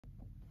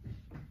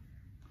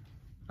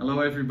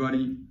Hello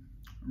everybody,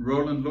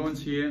 Roland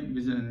Laurense here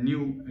with a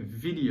new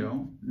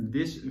video.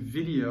 This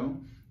video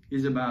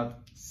is about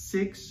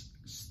 6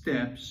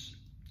 steps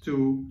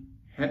to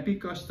happy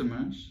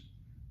customers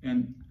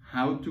and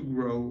how to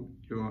grow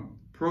your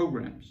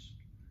programs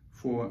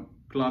for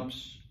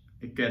clubs,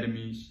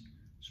 academies,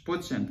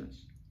 sports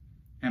centers,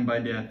 and by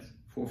that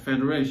for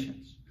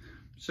federations.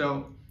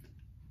 So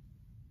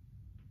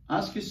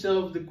ask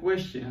yourself the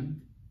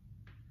question,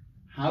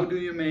 how do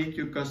you make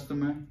your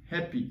customer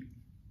happy?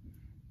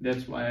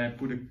 That's why I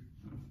put a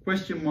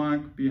question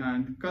mark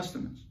behind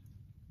customers.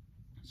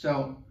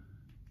 So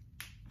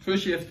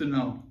first you have to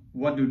know,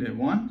 what do they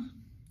want?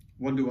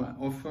 What do I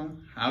offer?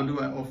 How do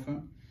I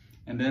offer?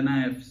 And then I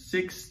have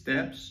 6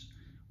 steps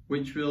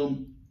which will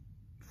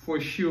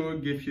for sure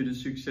give you the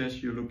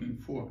success you're looking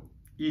for.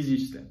 Easy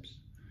steps.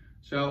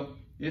 So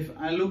if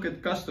I look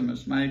at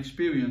customers, my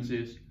experience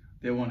is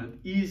they want it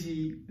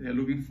easy, they're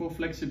looking for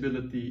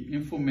flexibility,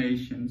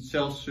 information,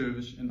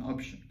 self-service and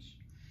options.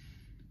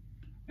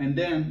 And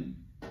then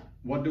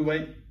what do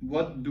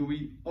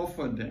we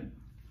offer them?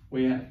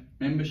 We have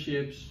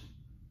memberships,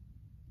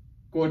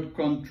 court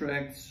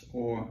contracts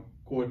or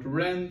court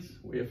rent,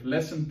 we have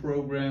lesson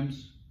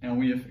programs, and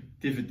we have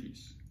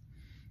activities.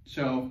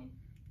 So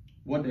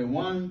what they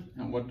want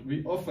and what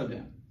we offer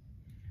them.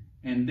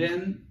 And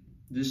then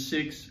the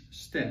 6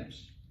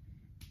 steps.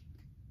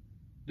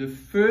 The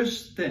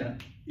first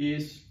step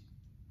is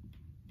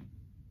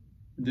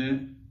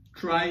the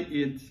try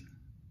it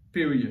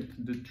period,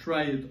 the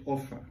try it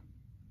offer,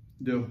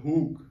 the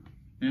hook.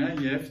 Yeah,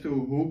 you have to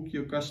hook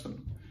your customer.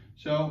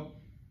 So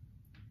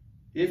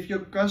if your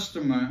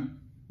customer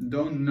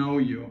don't know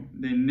you,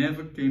 they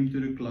never came to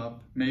the club,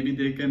 maybe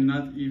they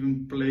cannot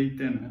even play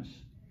tennis,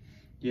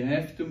 you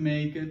have to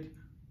make it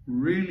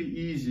really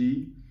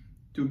easy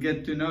to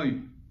get to know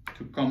you,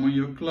 to come on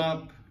your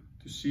club,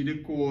 to see the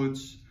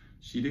courts,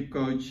 see the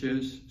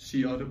coaches,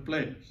 see other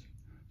players.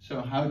 So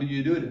how do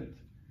you do that?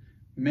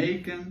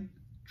 Make them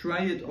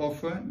try it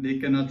offer they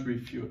cannot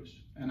refuse.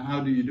 And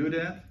how do you do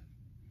that?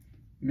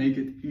 Make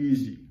it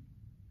easy.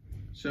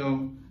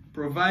 So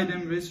provide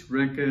them with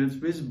rackets,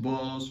 with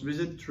balls, with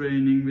a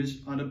training,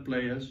 with other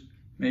players.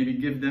 Maybe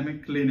give them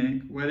a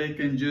clinic where they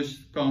can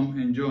just come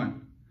and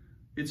join.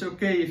 It's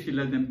okay if you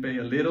let them pay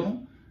a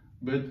little,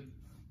 but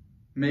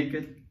make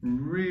it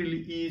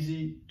really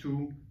easy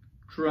to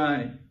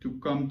try to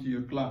come to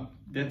your club.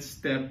 That's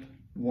step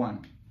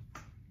 1.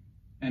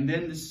 And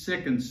then the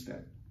second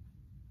step.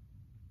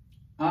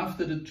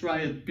 After the try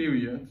it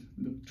period,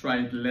 the try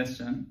it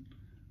lesson,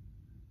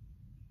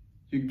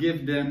 you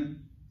give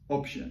them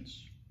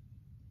options.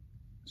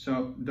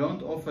 So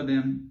don't offer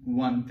them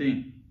one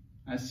thing.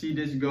 I see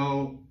this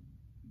go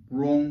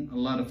wrong a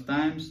lot of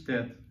times,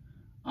 that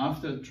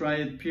after a try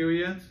it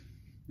period,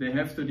 they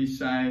have to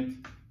decide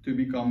to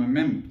become a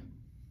member.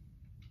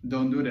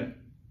 Don't do that.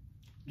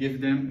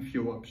 Give them a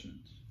few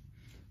options.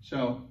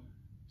 So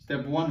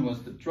step 1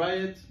 was the try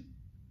it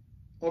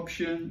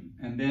option,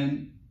 and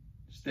then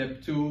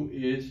step 2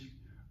 is,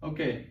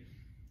 okay,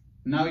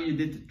 now you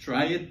did the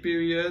try it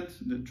period,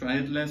 the try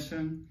it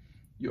lesson,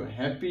 you're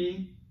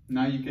happy,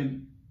 now you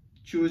can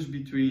choose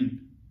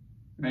between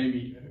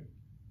maybe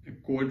a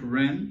court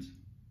rent,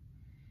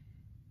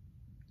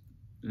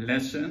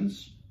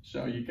 lessons,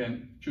 so you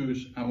can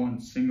choose, I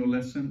want single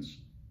lessons,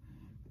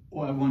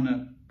 or I want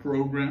a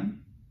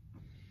program,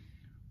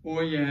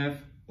 or you have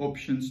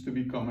options to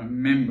become a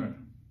member,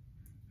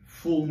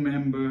 full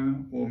member,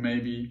 or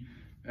maybe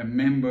a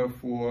member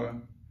for,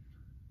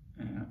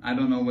 I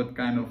don't know what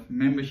kind of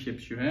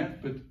memberships you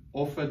have, but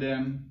offer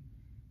them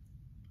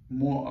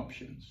more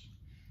options.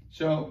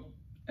 So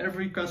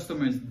every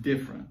customer is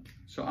different.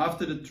 So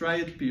after the try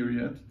it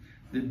period,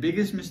 the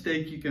biggest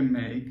mistake you can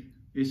make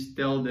is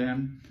tell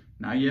them,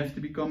 now you have to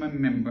become a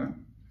member,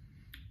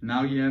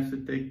 now you have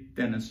to take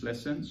tennis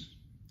lessons,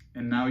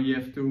 and now you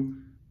have to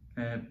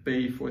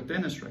pay for a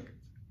tennis racket.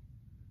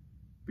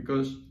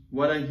 Because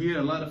what I hear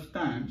a lot of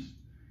times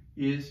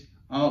is,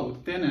 oh,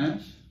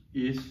 tennis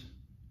is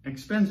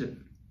expensive,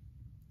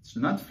 it's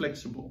not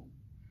flexible,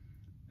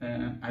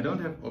 I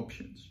don't have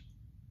options.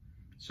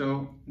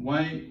 So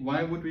why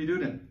would we do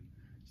that?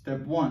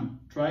 Step 1,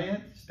 try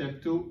it.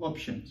 Step 2,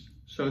 options.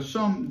 So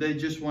some, they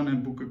just want to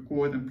book a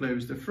court and play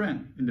with their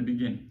friend in the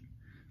beginning.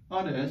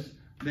 Others,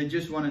 they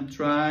just want to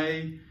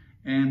try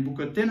and book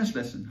a tennis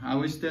lesson.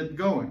 How is that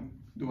going?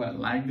 Do I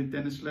like the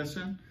tennis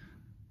lesson?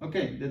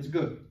 Okay, that's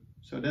good.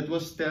 So that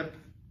was step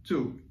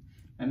 2.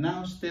 And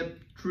now step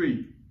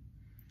 3.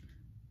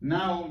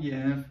 Now you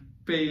have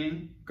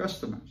paying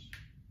customers.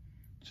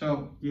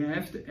 So you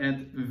have to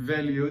add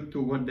value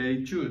to what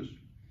they choose.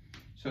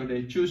 So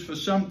they choose for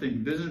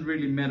something, doesn't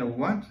really matter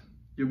what,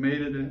 you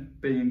made it a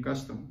paying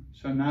customer.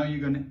 So now you're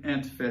going to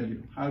add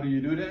value. How do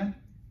you do that?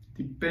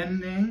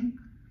 Depending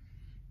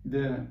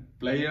the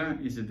player,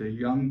 is it a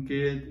young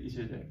kid, is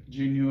it a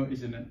junior,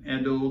 is it an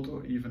adult,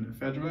 or even a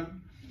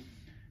veteran,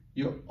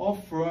 you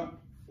offer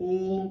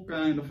all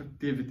kind of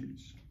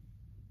activities.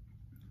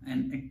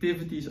 And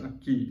activities are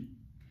key.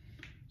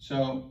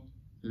 So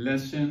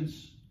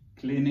lessons,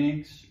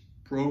 clinics,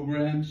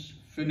 programs,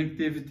 fun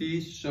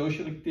activities,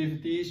 social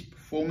activities,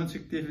 performance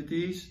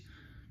activities,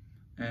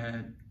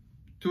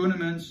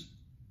 tournaments,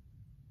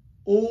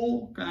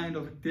 all kind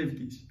of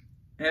activities.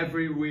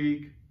 Every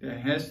week there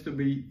has to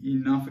be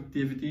enough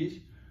activities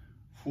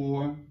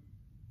for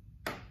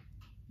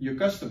your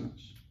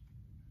customers.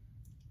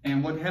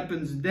 And what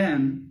happens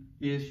then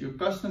is your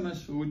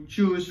customers who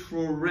choose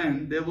for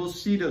rent, they will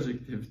see those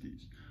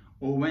activities.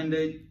 Or when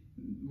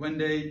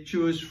they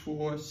choose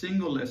for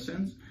single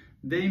lessons,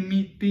 they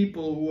meet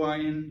people who are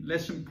in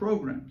lesson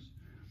programs.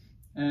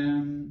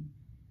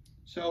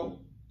 So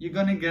you're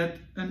gonna get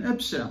an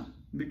upsell,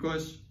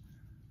 because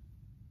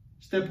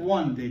step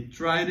 1, they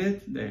tried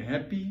it, they're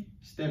happy.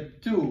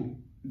 Step 2,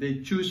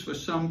 they choose for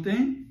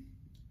something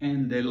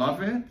and they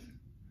love it.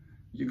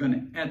 You're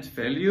gonna add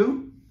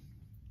value,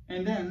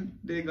 and then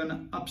they're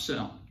gonna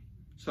upsell.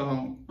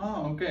 So,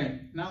 oh,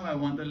 okay, now I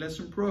want a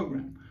lesson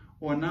program.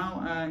 Or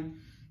now I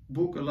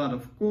book a lot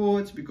of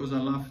courts because I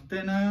love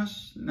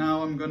tennis.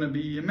 Now I'm gonna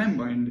be a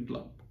member in the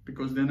club,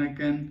 because then I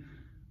can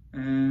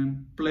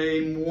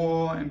play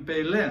more and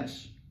pay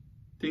less.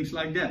 Things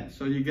like that.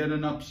 So you get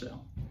an upsell.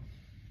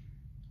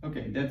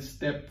 Okay, that's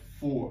step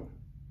 4.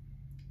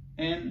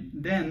 And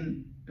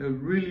then a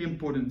really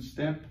important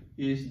step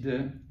is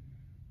the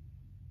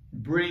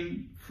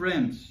bring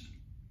friends.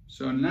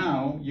 So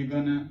now you're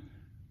gonna,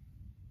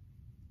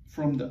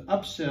 from the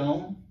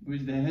upsell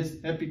with the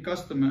happy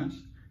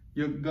customers,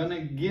 you're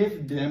gonna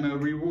give them a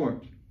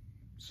reward.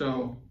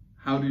 So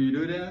how do you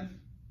do that?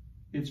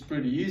 It's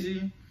pretty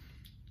easy.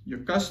 Your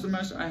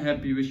customers are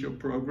happy with your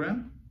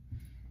program.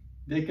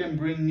 They can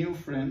bring new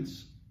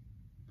friends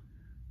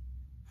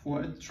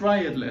for a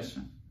triad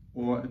lesson,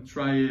 or a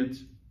triad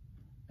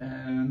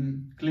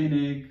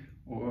clinic,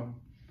 or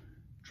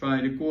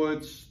try the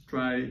courts,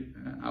 try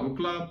our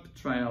club,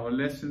 try our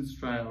lessons,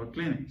 try our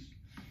clinics.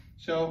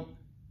 So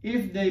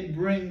if they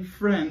bring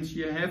friends,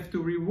 you have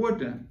to reward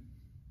them.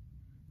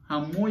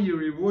 How more you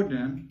reward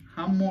them,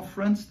 how more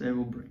friends they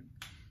will bring.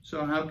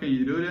 So how can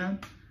you do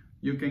that?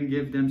 You can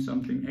give them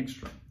something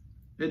extra.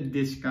 A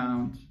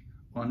discount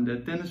on their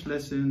tennis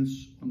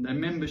lessons, on their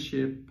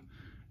membership.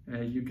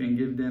 You can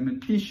give them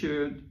a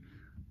t-shirt.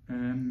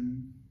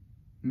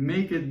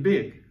 Make it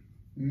big.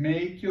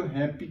 Make your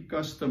happy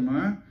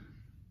customer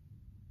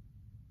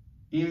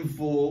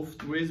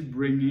involved with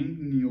bringing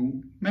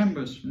new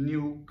members,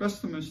 new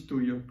customers to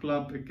your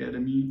club,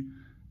 academy,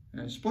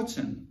 sports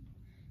center.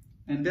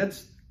 And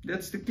that's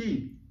the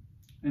key.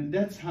 And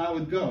that's how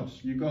it goes.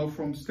 You go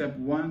from step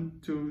 1,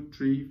 2,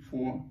 3,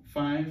 4,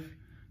 5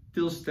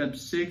 till step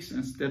 6,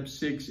 and step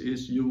 6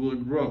 is you will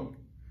grow.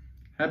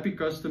 Happy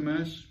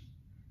customers,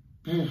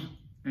 and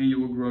you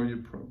will grow your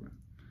program.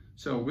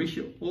 So wish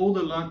you all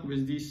the luck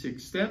with these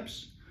 6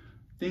 steps.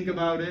 Think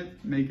about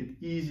it, make it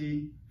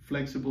easy,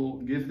 flexible,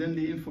 give them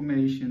the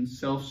information,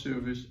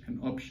 self-service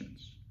and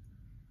options.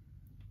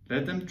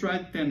 Let them try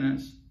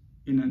tennis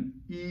in an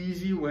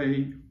easy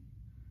way,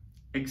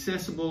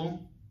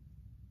 accessible,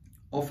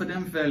 offer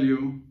them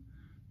value,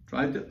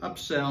 try to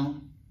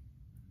upsell,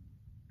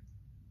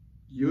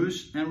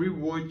 use and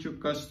reward your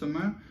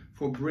customer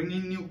for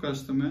bringing new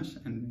customers,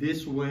 and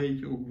this way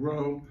you'll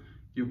grow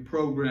your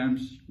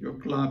programs, your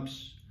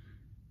clubs,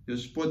 your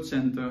sports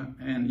center,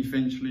 and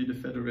eventually the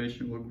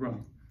federation will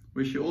grow.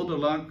 Wish you all the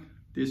luck.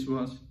 This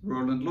was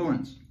Roland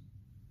Laurense.